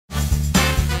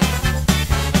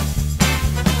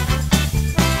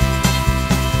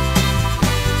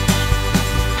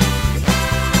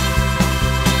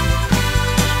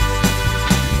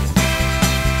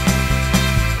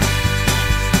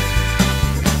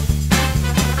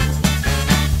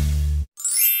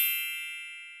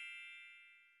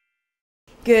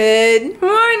Good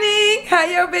morning. How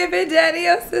your baby daddy,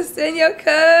 your sister, and your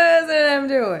cousin I'm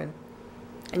doing?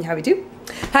 And how we do?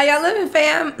 How y'all living,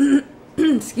 fam?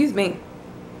 Excuse me.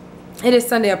 It is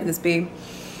Sunday up in this bee.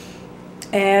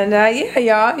 And yeah,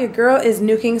 y'all, your girl is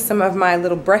nuking some of my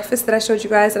little breakfast that I showed you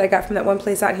guys that I got from that one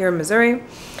place out here in Missouri.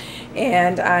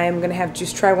 And I'm going to have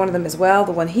Juice try one of them as well.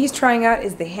 The one he's trying out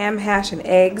is the ham, hash, and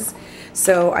eggs.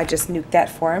 So I just nuked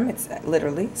that for him. It's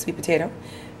literally sweet potato,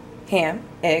 ham,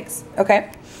 eggs,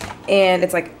 okay? And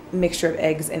it's like a mixture of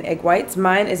eggs and egg whites.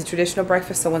 Mine is a traditional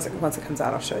breakfast, so once it comes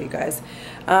out, I'll show you guys.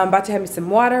 About to have me some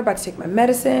water, about to take my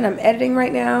medicine. I'm editing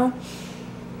right now.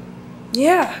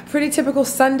 Yeah, pretty typical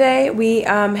Sunday. We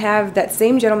have that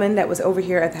same gentleman that was over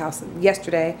here at the house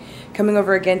yesterday coming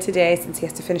over again today since he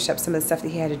has to finish up some of the stuff that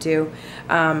he had to do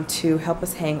to help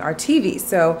us hang our TV.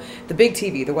 So the big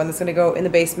TV, the one that's going to go in the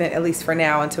basement, at least for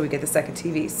now until we get the second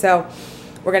TV. So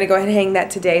we're going to go ahead and hang that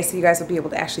today so you guys will be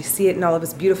able to actually see it in all of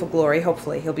its beautiful glory.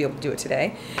 Hopefully he'll be able to do it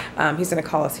today. He's going to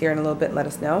call us here in a little bit and let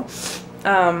us know.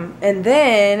 And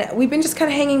then we've been just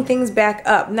kind of hanging things back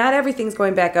up. Not everything's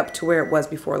going back up to where it was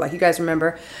before. Like you guys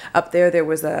remember up there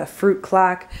was a fruit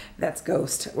clock. That's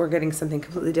ghost. We're getting something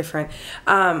completely different.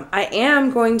 I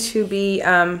am going to be,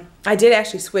 I did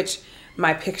actually switch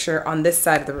my picture on this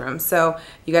side of the room. So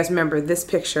you guys remember this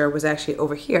picture was actually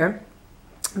over here.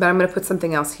 But I'm going to put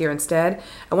something else here instead.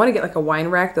 I want to get like a wine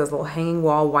rack, those little hanging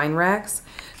wall wine racks.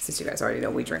 Since you guys already know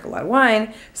we drink a lot of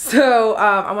wine. So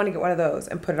I want to get one of those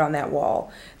and put it on that wall.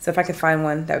 So if I could find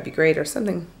one, that would be great. Or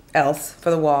something else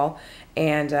for the wall.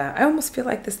 And I almost feel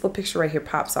like this little picture right here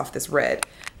pops off this red.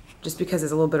 Just because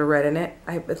there's a little bit of red in it.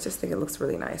 I just think it looks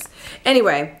really nice.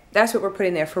 Anyway, that's what we're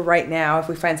putting there for right now. If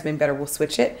we find something better, we'll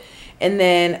switch it. And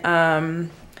then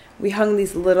we hung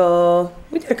these little,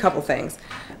 we did a couple things.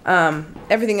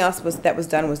 Everything else that was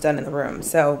done in the room,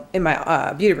 so in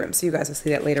my beauty room, so you guys will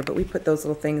see that later. But we put those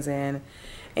little things in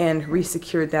and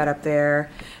re-secured that up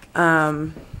there.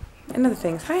 And other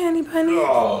things. Hi, honey bunny.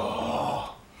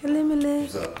 Oh. Hello, my love.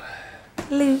 What's up?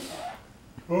 Hello.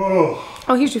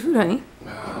 Oh, here's your food, honey.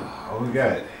 What we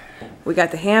got? We got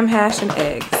the ham, hash, and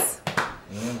eggs.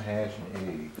 Ham, hash, and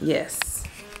eggs. Yes.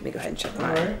 Let me go ahead and check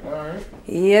mine. All right.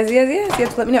 Yes. You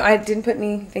have to let me know. I didn't put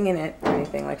anything in it, or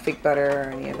anything like fake butter or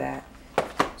any of that.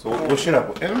 So what should I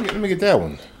put? Let me get that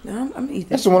one. No, I'm gonna eat that.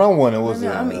 That's the one I wanted. Was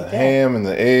no, the ham and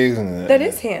the eggs and the. That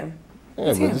is ham. Yeah,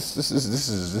 That's but ham. this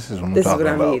is what I'm This is talking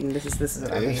what I'm about. eating. This is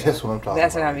what I'm eating. That's what I'm talking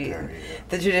That's about. what I'm eating.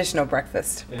 The traditional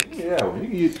breakfast. Yeah, well,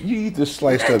 you eat this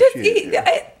sliced up Just shit. eat.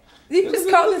 You just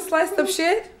call this sliced up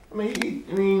shit? I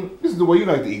mean, this is the way you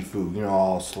like to eat food. You know,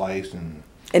 all sliced and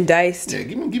diced. Yeah,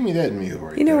 give me that meal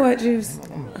right there. You know what, Juice?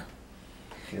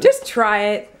 Just try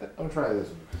it. I'm gonna try this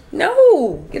one.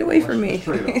 No, get away from me.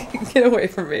 Get away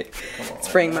from me.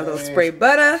 Spraying my little spray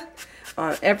butter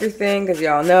on everything because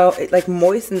y'all know it like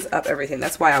moistens up everything.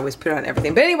 That's why I always put it on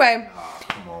everything. But anyway,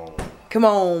 come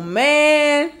on,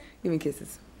 man. Give me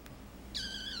kisses.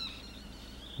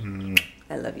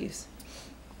 I love you. You're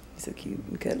so cute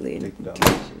and cuddly and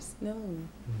delicious. No,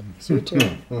 it's your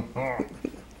turn.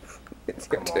 It's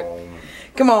your turn.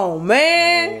 Come on,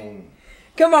 man.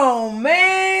 Come on,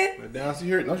 man.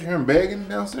 Downstairs, don't you hear him begging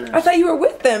downstairs? I thought you were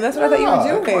with them. That's what I thought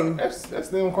you were doing. That's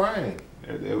them crying.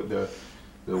 They're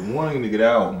wanting to get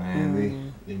out,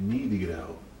 man. They need to get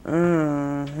out.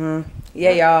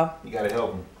 Yeah, y'all. You gotta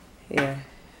help them. Yeah.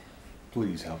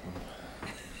 Please help them.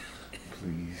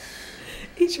 Please.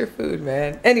 Eat your food,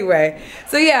 man. Anyway,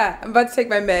 so yeah, I'm about to take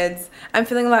my meds. I'm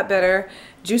feeling a lot better.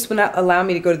 Juice will not allow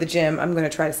me to go to the gym. I'm going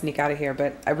to try to sneak out of here,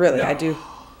 but I do.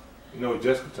 You know what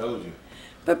Jessica told you?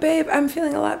 But babe, I'm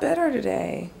feeling a lot better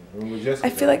today. Jessica I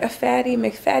feel like a fatty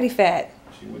McFatty fat.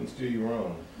 She wouldn't steer you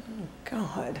wrong. Oh,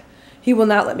 God. He will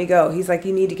not let me go. He's like,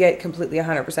 you need to get completely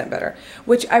 100% better,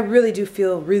 which I really do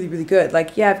feel really, really good.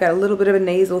 Like, yeah, I've got a little bit of a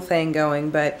nasal thing going,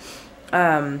 but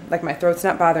like my throat's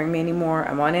not bothering me anymore.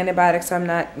 I'm on antibiotics, so I'm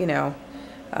not, you know,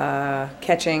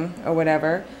 catching or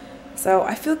whatever. So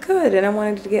I feel good, and I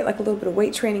wanted to get like a little bit of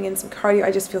weight training and some cardio.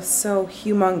 I just feel so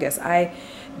humongous. I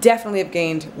definitely have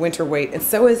gained winter weight, and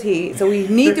so has he. So we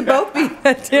need to both be.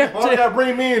 Why you gotta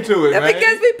bring me into it, man?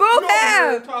 Because we both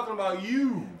have. We're talking about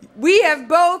you. We have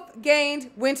both gained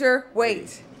winter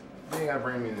weight. You ain't gotta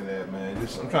bring me into that, man.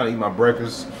 I'm trying to eat my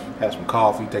breakfast, have some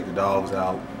coffee, take the dogs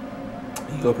out.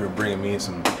 You up here bringing me in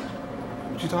some.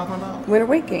 What you talking about? Winter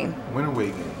weight gain. Winter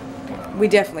weight gain. We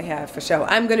definitely have, for sure.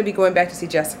 I'm going to be going back to see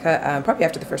Jessica probably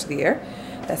after the first of the year.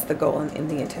 That's the goal and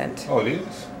the intent. Oh, it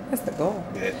is? That's the goal.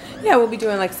 Yeah. Yeah, we'll be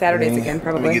doing like Saturdays again,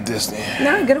 probably. Let me get this then.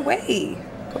 No, get away.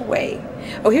 Go away.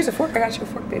 Oh, here's a fork. I got you a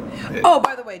fork, babe. Oh,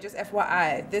 by the way, just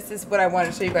FYI, this is what I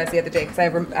wanted to show you guys the other day because I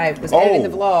was editing the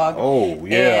vlog. Oh,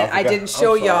 yeah. And I didn't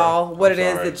show y'all what it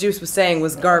is that Juice was saying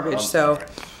was garbage. So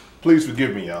please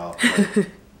forgive me, y'all.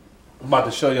 I'm about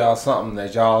to show y'all something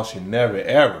that y'all should never,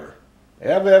 ever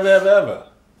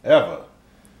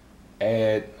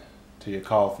add to your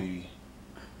coffee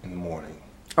in the morning.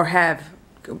 Or have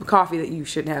coffee that you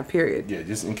shouldn't have, period. Yeah,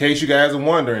 just in case you guys are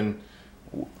wondering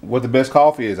what the best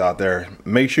coffee is out there,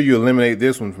 make sure you eliminate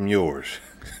this one from yours.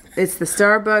 It's the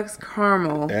Starbucks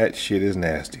caramel. That shit is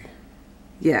nasty.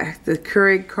 Yeah, the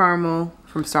Keurig caramel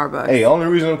from Starbucks. Hey, only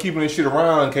reason I'm keeping this shit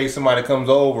around in case somebody comes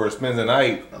over or spends the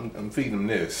night, I'm feeding them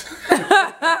this.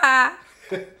 I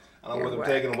don't want them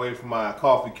taking away from my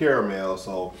coffee caramel,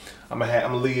 so I'm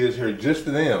gonna leave this here just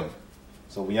for them.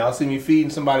 So when y'all see me feeding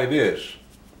somebody this,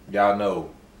 y'all know.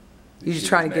 You just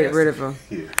trying to get rid of them.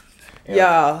 Yeah.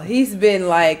 Y'all, he's been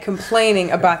like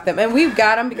complaining about them, and we've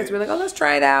got them because we're like, oh, let's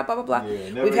try it out, blah blah blah.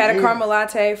 Yeah, we've had a caramel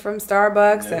latte from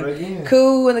Starbucks, and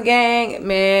Cool and the gang,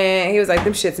 man, he was like,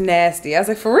 them shit's nasty. I was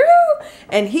like, for real?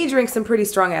 And he drinks some pretty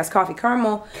strong ass coffee.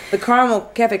 Caramel, the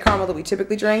cafe caramel that we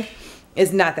typically drink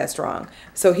is not that strong,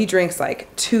 so he drinks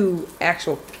like 2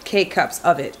 actual K-cups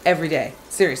of it every day.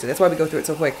 Seriously, that's why we go through it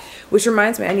so quick. Which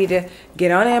reminds me, I need to get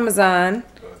on Amazon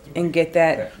and get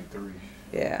that. Actually 3.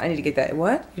 Yeah, I need to get that.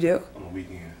 What? You do? On the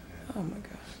weekend. Yeah. Oh my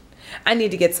gosh. I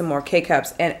need to get some more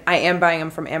K-cups, and I am buying them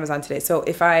from Amazon today. So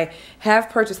if I have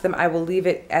purchased them, I will leave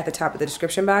it at the top of the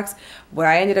description box. What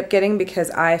I ended up getting, because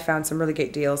I found some really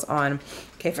great deals on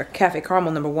Cafe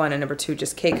Caramel, #1, and #2,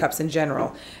 just K-cups in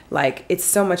general. Like, it's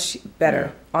so much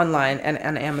better online and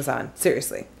on Amazon.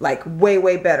 Seriously. Like, way,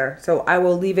 way better. So I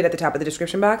will leave it at the top of the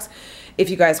description box if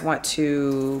you guys want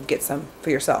to get some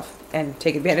for yourself and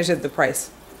take advantage of the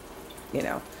price. You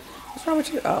know, what's wrong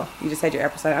with you? Oh, you just had your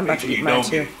apple cider. I'm about to eat mine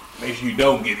too. Make sure you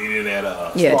don't get any of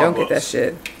that. Yeah, don't get that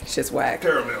shit. It's just whack.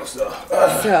 Caramel stuff.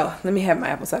 So let me have my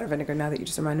apple cider vinegar now that you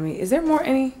just reminded me. Is there more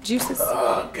any juices?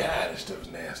 Oh God, this stuff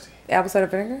is nasty. Apple cider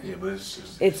vinegar? Yeah, but it's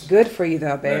just. It's good for you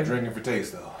though, babe. Not drinking for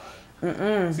taste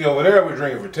though. See, over there we're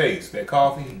drinking for taste, that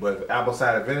coffee, but apple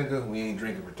cider vinegar we ain't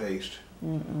drinking for taste.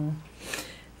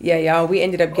 Yeah, y'all, we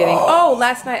ended up getting, oh,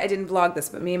 last night I didn't vlog this,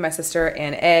 but me and my sister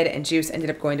and Ed and Juice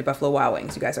ended up going to Buffalo Wild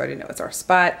Wings. You guys already know it's our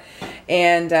spot.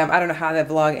 And I don't know how that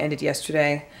vlog ended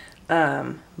yesterday.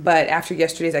 But after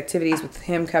yesterday's activities with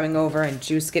him coming over and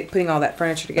Juice putting all that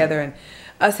furniture together and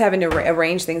us having to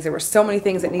arrange things, there were so many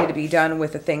things that needed to be done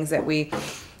with the things that we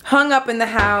hung up in the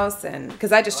house, and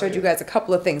because I just showed you guys a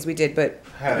couple of things we did, but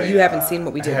you haven't seen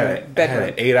what we did in the bedroom. I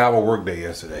had an 8-hour workday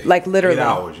yesterday. Like literally 8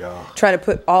 hours, y'all. Trying to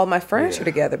put all my furniture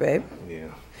together, babe. Yeah.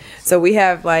 So we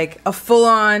have like a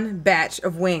full-on batch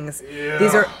of wings. Yeah.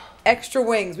 These are extra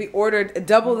wings. We ordered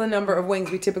double the number of wings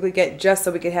we typically get just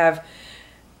so we could have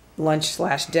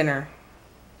lunch/dinner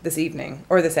this evening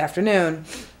or this afternoon,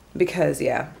 because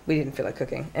we didn't feel like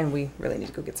cooking and we really need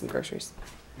to go get some groceries.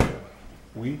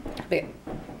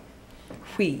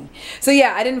 So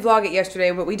yeah, I didn't vlog it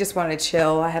yesterday, but we just wanted to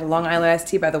chill. I had a Long Island iced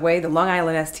tea. By the way, the Long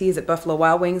Island iced teas at Buffalo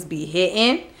Wild Wings be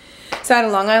hitting. So I had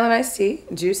a Long Island iced tea,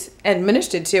 Juice, and Manish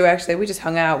did too, actually. We just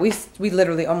hung out. We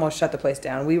literally almost shut the place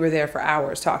down. We were there for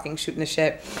hours talking, shooting the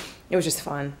shit. It was just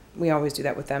fun. We always do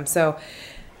that with them. So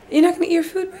you're not gonna eat your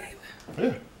food, babe?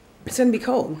 Yeah. It's gonna be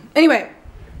cold. Anyway,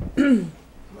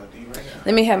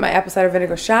 let me have my apple cider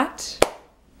vinegar shot.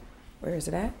 Where is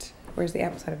it at? Where's the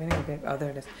apple cider vinegar, babe? Oh,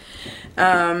 there it is.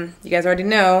 You guys already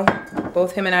know,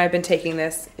 both him and I have been taking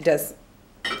this.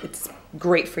 It's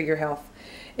great for your health.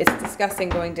 It's disgusting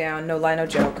going down, no lie, no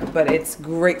joke, but it's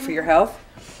great for your health,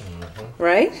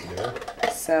 right? Yeah.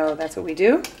 So that's what we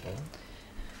do.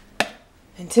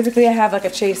 And typically I have like a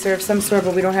chaser of some sort,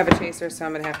 but we don't have a chaser, so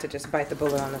I'm gonna have to just bite the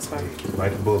bullet on this one. Bite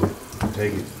the bullet.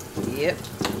 Take it. Yep.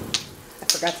 I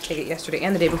forgot to take it yesterday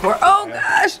and the day before. Oh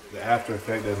gosh! The after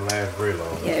effect doesn't last very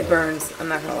long. Yeah, it burns. I'm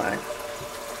not gonna lie.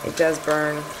 It does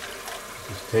burn.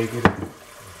 Just take it.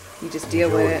 You just deal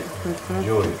with it.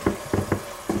 Enjoy it.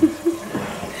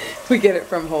 We get it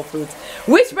from Whole Foods.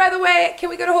 Which, by the way, can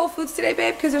we go to Whole Foods today,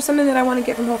 babe? Because there's something that I want to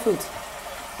get from Whole Foods.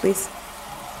 Please.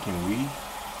 Can we?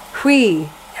 We.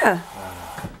 Yeah.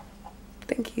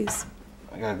 Thank yous.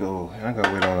 I gotta go. I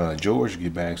gotta wait on George to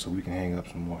get back so we can hang up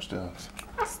some more stuff.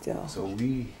 Still. So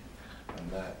I'm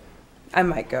not. I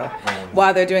might go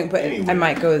while they're doing. But anyway. I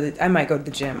might go to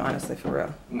the gym. Honestly, for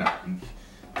real. No.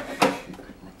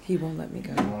 He won't let me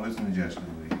go. You won't listen to Jessica.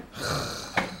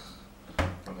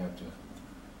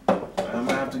 I'm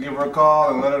gonna have to give her a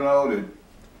call and let her know that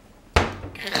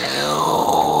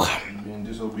you're being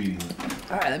disobedient.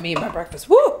 All right, let me eat my breakfast.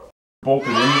 Woo! Both are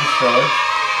in the start.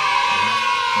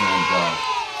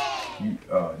 And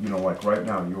You know, like right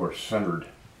now, you are centered,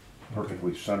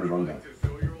 perfectly centered on the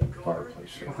fireplace.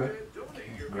 Okay.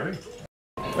 Great.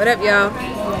 What up, y'all?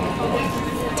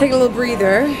 Take a little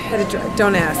breather.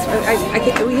 Don't ask.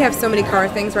 We have so many car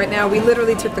things right now. We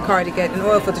literally took the car to get an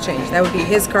oil filter change. That would be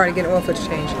his car to get an oil filter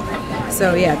change.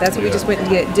 So yeah, that's what we just went and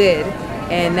did.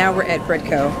 And now we're at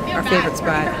Breadco, our favorite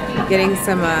spot, getting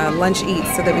some lunch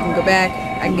eats so that we can go back.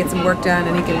 I can get some work done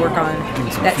and he can work on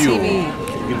that fuel. TV.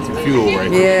 Getting some fuel right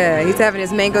now. Yeah, he's having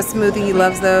his mango smoothie. He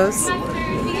loves those.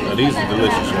 Now, these are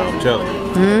delicious, y'all. I'm telling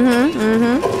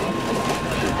you.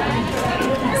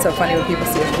 So funny when people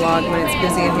see a vlog when it's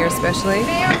busy in here, especially.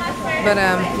 But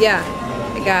yeah,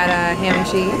 I got ham and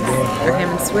cheese, or ham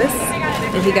and Swiss,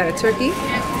 and he got a turkey.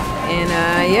 And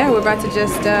yeah, we're about to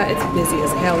just, it's busy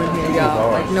as hell in here,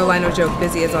 y'all. Like, no lie, no joke,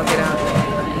 busy as all get out.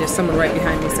 And there's someone right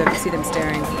behind me, so if you see them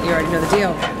staring, you already know the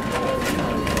deal.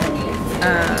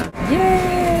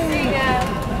 Yay!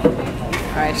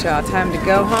 Alright, y'all, time to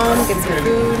go home, get some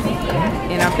food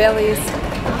in our bellies,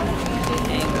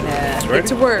 and get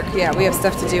to work. Yeah, we have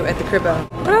stuff to do at the cribbo.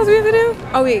 What else do we have to do?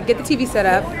 Oh, wait, get the TV set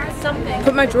up,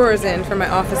 put my drawers in for my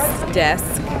office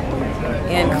desk,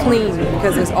 and clean,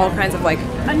 because there's all kinds of like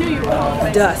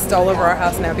dust all over our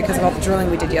house now because of all the drilling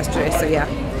we did yesterday, so yeah.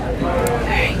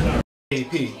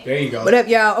 There you go. What up,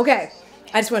 y'all? Okay,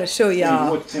 I just want to show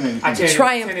y'all the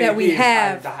triumph that we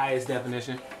have. The highest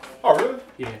definition. Oh, really?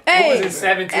 Yeah. Hey, it was in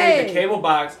 720. hey. The cable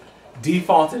box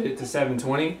defaulted it to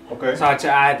 720. Okay. So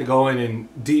I had to go in and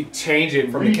change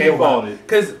it from the cable box.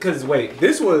 Cause wait,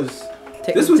 this was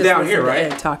down here,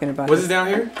 right? Talking about Was it down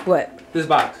here? What? This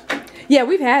box. Yeah,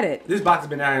 we've had it. This box has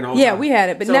been down here the whole Yeah, time. we had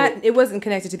it, but So- not. It wasn't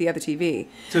connected to the other TV.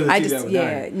 To the TV that was down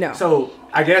here. no. So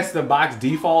I guess the box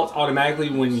defaults automatically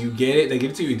when you get it. They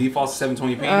give it to you. It defaults to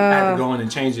 720p. I had to go in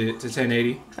and change it to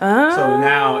 1080. So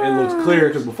now it looks clear.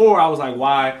 Because before I was like,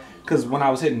 why? Because when I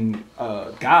was hitting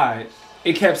guide,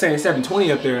 it kept saying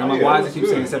 720 up there. And I'm like, why does it keep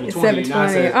saying 720? It's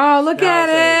 720. Oh, look at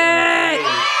it!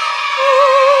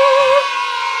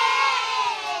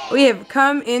 We have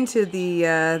come into the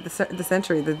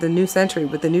century, the new century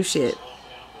with the new shit.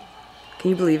 Can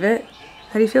you believe it?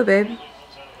 How do you feel, babe?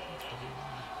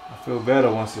 I feel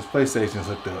better once this PlayStation's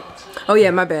hooked up. Oh yeah,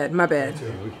 my bad, my bad.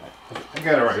 I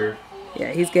got it right here.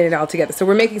 Yeah, he's getting it all together. So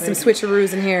we're making some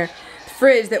switcheroos in here. The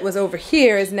fridge that was over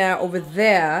here is now over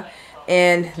there,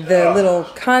 and the little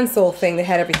console thing that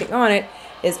had everything on it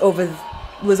was over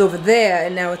there,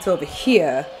 and now it's over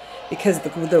here because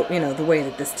of the way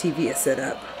that this TV is set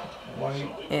up.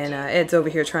 White. And Ed's over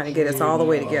here trying to get us all the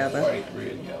way together. White,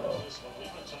 red,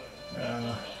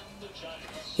 yellow.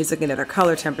 He's looking at our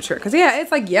color temperature. Because, yeah,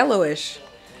 it's like yellowish.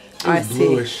 I see.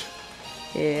 Bluish.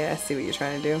 Yeah, I see what you're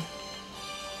trying to do.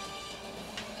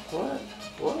 What?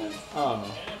 What?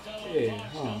 Oh. Yeah.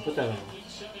 Hold on. Put that on.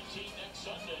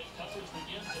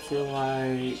 I feel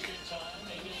like...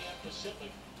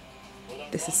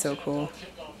 This is so cool.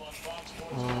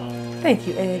 Thank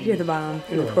you, Ed. You're the bomb.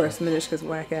 And, of course, Manishka's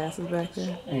whack ass is back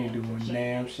there. Ain't doing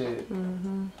damn shit.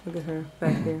 Look at her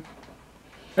back there.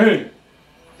 Hey!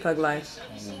 Thug life.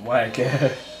 Whack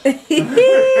ass.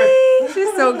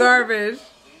 She's so garbage.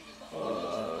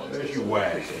 There's your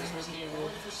whack.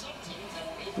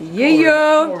 Yeah,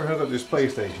 yo. Or hook up this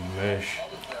PlayStation, man.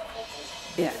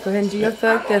 Yeah, go ahead and do your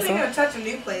thug I'm thistle. gonna touch a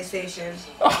new PlayStation.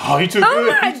 Oh, you too Oh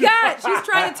good. my God! She's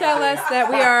trying to tell us that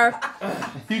we are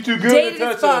You too good dated to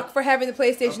as touch fuck a for having the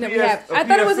PlayStation that we PS have. I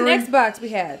thought it was an PS3? Xbox we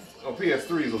had. Oh,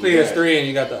 PS3's over PS3 and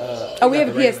you got the Oh, you we got have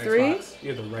a the regular PS3? Xbox.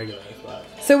 You have the regular Xbox.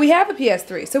 So we have a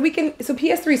PS3. So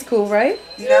PS3's cool, right?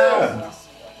 Yeah.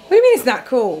 What do you mean it's not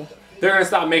cool? They're gonna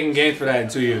stop making games for that in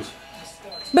 2 years.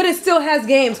 But it still has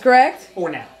games, correct? For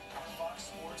now.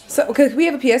 So, because we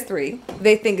have a PS3,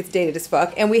 they think it's dated as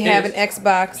fuck, and we have an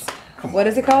Xbox. What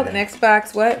is it called? An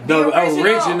Xbox what? The original.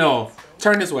 original.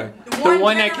 Turn this way. The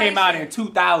one that came out in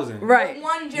 2000. Right.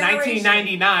 One generation.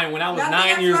 1999 when I was Not the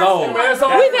 9 years Xbox old. One. That's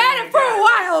all We've had it for a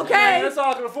while, Man, okay? that's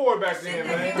all I could afford back then,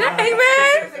 man. Dang, man.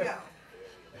 Years ago.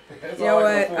 That's You know all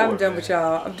I what? could afford, I'm done man. with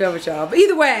y'all. I'm done with y'all. But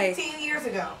either way, 15 years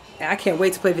ago. I can't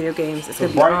wait to play video games. It's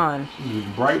gonna be Bright- on.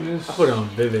 Brightness. I put it on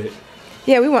Vivid.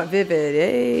 Yeah, we want Vivid.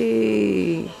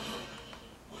 Hey.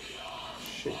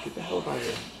 Shit, get the hell out of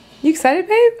here. You excited,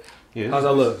 babe? Yeah, How's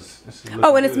that look?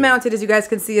 Oh, and it's mounted. As you guys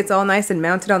can see, it's all nice and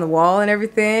mounted on the wall and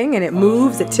everything. And it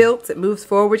moves, it tilts, it moves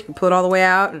forward. You can pull it all the way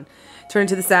out and turn it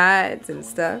to the sides and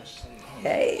stuff.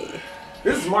 Hey.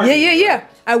 This is smart. Yeah.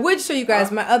 I would show you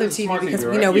guys my other This is TV smart because,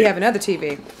 TV, you know, right? we Yeah. have another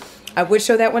TV. I would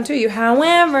show that one to you.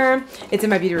 However, it's in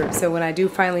my beauty room. So when I do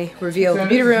finally reveal the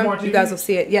beauty room, you guys will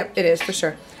see it. Yep, it is for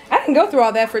sure. I didn't go through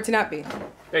all that for it to not be.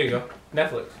 There you go.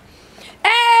 Netflix. Hey!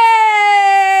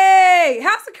 Hey,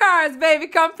 House of Cards, baby,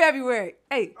 come February.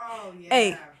 Hey, Oh, yeah.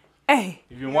 hey, hey,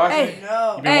 You been watching Hey. it?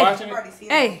 No. You been Hey. watching I've it? already seen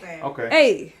Hey. the whole thing. Okay.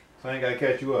 hey. So I ain't gotta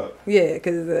catch you up. Yeah,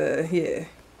 cause yeah,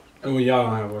 Oh, y'all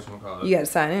don't have whatchamacallit. you gotta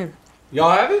sign in. Y'all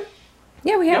have it?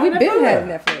 Yeah, we have. Y'all We've been never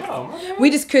had Netflix. Oh, my bad.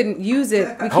 We just couldn't use it.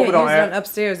 We Hope can't it don't use it on add-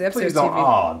 upstairs. The upstairs Please don't.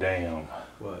 TV. Oh damn.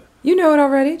 What? You know it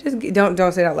already. Just don't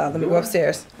say it out loud. Let me go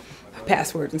upstairs.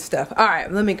 Passwords and stuff. All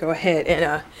right, let me go ahead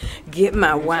and get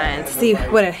my wine. See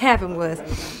what had happened was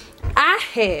I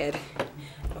had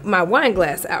my wine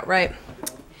glass out, right?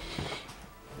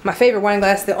 My favorite wine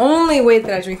glass, the only way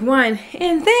that I drink wine.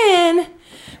 And then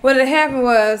what had happened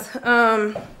was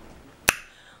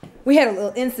we had a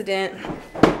little incident.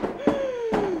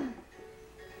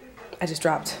 I just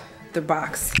dropped the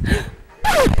box.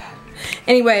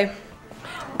 Anyway,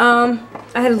 I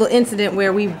had a little incident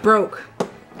where we broke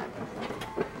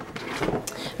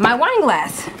my wine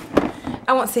glass.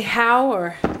 I won't say how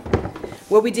or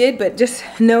what we did, but just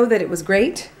know that it was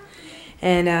great.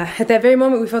 And at that very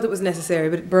moment, we felt it was necessary,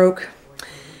 but it broke.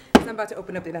 I'm about to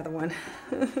open up another one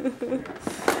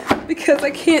because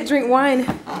I can't drink wine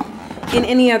in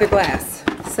any other glass.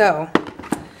 So,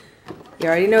 you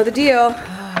already know the deal.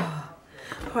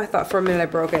 Oh, I thought for a minute I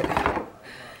broke it.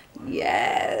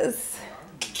 Yes.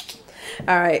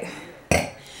 All right.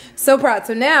 So proud.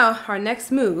 So now our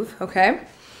next move, okay?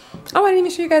 Oh, I didn't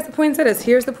even show you guys the poinsettias.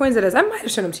 Here's the poinsettias. I might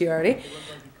have shown them to you already.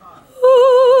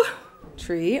 Ooh.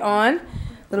 Tree on.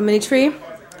 Little mini tree.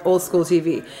 Old school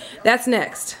TV. That's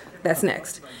next. That's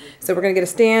next. So we're going to get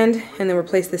a stand and then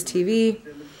replace this TV.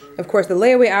 Of course, the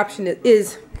layaway option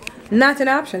is not an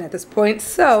option at this point.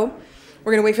 So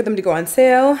we're going to wait for them to go on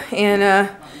sale. And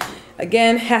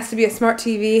again, has to be a smart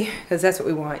TV because that's what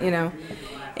we want, you know.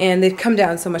 And they've come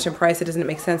down so much in price, it doesn't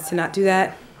make sense to not do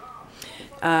that.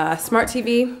 Smart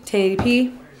TV,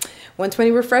 1080p,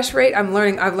 120 refresh rate. I've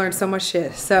learned so much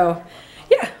shit. So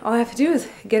yeah, all I have to do is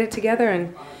get it together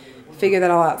and figure that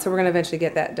all out. So we're gonna eventually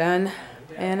get that done.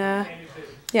 And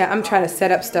yeah, I'm trying to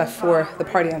set up stuff for the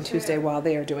party on Tuesday while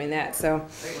they are doing that. So,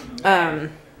 oh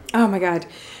my God,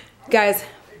 guys,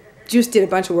 Juice did a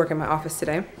bunch of work in my office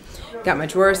today. Got my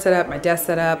drawers set up, my desk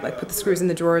set up. I put the screws in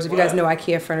the drawers. If you guys know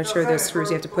IKEA furniture, there's screws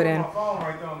you have to put in.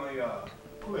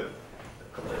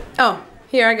 Oh,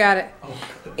 here, I got it.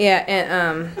 Yeah,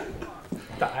 and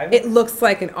it looks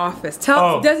like an office.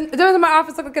 Doesn't my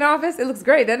office look like an office? It looks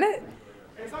great, doesn't it?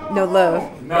 No love.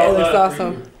 It looks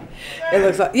awesome. It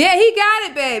looks like, yeah, he got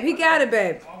it, babe. He got it,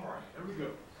 babe.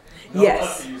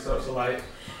 Yes.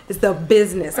 It's the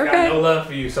business, okay? I got no love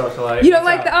for you, Socialite. You don't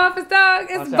like the office, dog?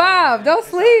 It's Bob. Don't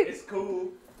sleep. It's cool.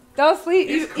 Don't sleep.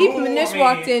 It's Even cool, Manish I mean.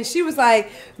 walked in. She was like,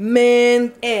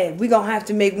 man, Ed, we gonna have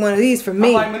to make one of these for me.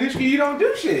 I'm like, Manishka, you don't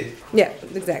do shit. Yeah,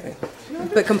 exactly.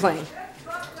 But complain.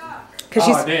 Cause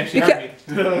Oh, damn, she heard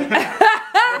me.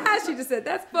 she just said,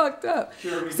 that's fucked up.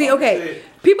 heard me See, talking okay, shit.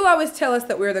 people always tell us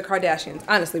that we're the Kardashians.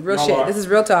 Honestly, real Y'all shit. are. This is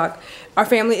real talk. Our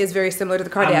family is very similar to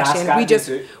the I'm not Kardashian. Scott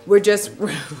We're just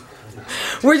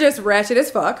we're just ratchet as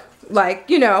fuck. Like,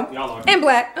 you know. Y'all are. And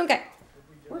black. Okay.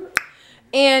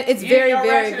 And it's very,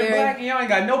 very, very. Black and y'all ain't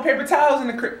got no paper towels in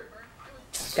the crib.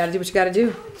 Gotta do what you gotta do.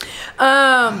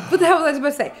 What the hell was I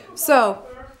supposed to say? So,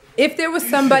 if there was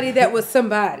somebody that was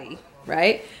somebody,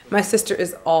 right? My sister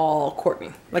is all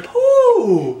Courtney. Like,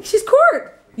 Ooh. she's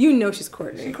Court. You know she's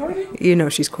Courtney. She Courtney? You know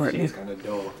she's Courtney. She's kind of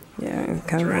dull. Yeah,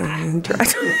 kind of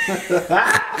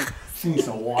dry. She needs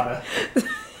some water.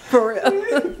 For real.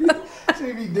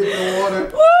 She be dipping in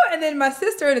water. Woo! And then my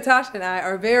sister Natasha and I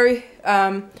are very,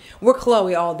 we're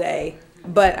Chloe all day,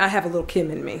 but I have a little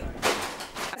Kim in me.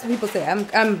 That's what people say.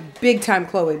 I'm big time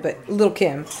Chloe, but little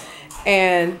Kim.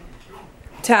 And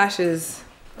Tasha's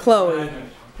Chloe.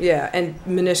 Yeah, and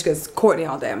Manishka's Courtney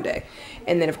all damn day.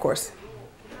 And then, of course,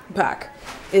 Pac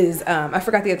is, I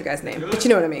forgot the other guy's name, but you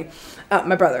know what I mean.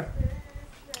 My brother.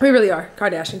 We really are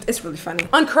Kardashians. It's really funny.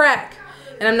 On crack.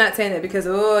 And I'm not saying that because,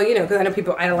 oh, you know, because I know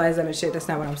people idolize them and shit. That's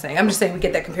not what I'm saying. I'm just saying we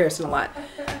get that comparison a lot.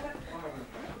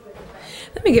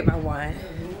 Let me get my wine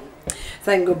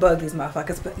so I can go bug these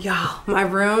motherfuckers. But y'all, my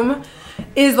room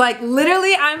is like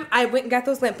literally, I went and got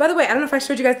those lamps. By the way, I don't know if I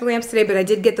showed you guys the lamps today, but I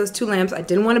did get those 2 lamps. I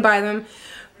didn't want to buy them.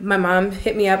 My mom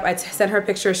hit me up. I sent her a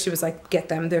picture. She was like, get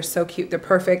them. They're so cute. They're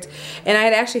perfect. And I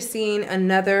had actually seen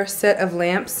another set of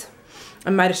lamps.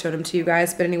 I might have showed them to you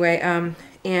guys. But anyway,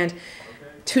 and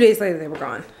 2 days later they were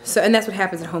gone. So, and that's what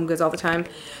happens at Home Goods all the time.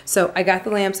 So I got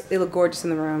the lamps. They look gorgeous in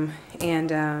the room.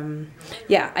 And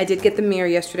yeah, I did get the mirror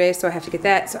yesterday, so I have to get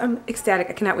that. So I'm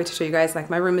ecstatic. I cannot wait to show you guys. Like,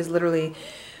 my room is literally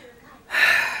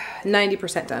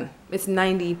 90% done. It's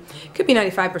 90, could be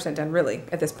 95% done really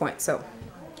at this point. So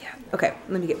yeah, okay,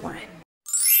 let me get wine.